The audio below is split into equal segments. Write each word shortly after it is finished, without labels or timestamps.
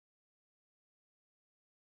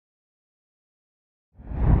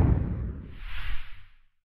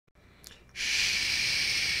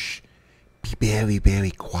very,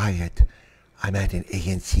 very quiet. I'm at an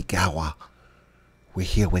ANC Gala. We're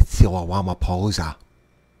here with Cyril Ramaphosa.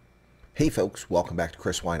 Hey folks, welcome back to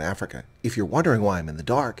Chris Wyatt Africa. If you're wondering why I'm in the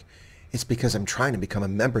dark, it's because I'm trying to become a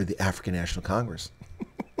member of the African National Congress.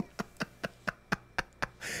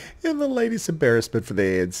 And the latest embarrassment for the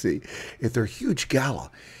ANC is their huge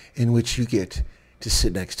gala in which you get to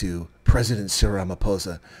sit next to President Cyril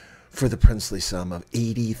Ramaphosa for the princely sum of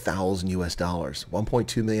 80,000 US dollars.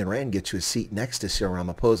 1.2 million rand gets you a seat next to Cyril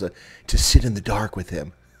Ramaphosa to sit in the dark with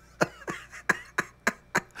him.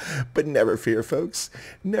 But never fear, folks.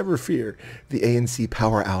 Never fear. The ANC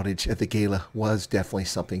power outage at the gala was definitely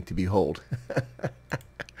something to behold.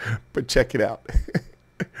 But check it out.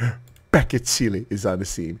 Beckett Sealy is on the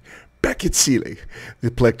scene. Beckett Sealy.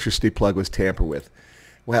 The electricity plug was tampered with.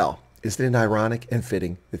 Well, isn't it ironic and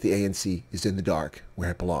fitting that the ANC is in the dark where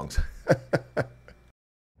it belongs?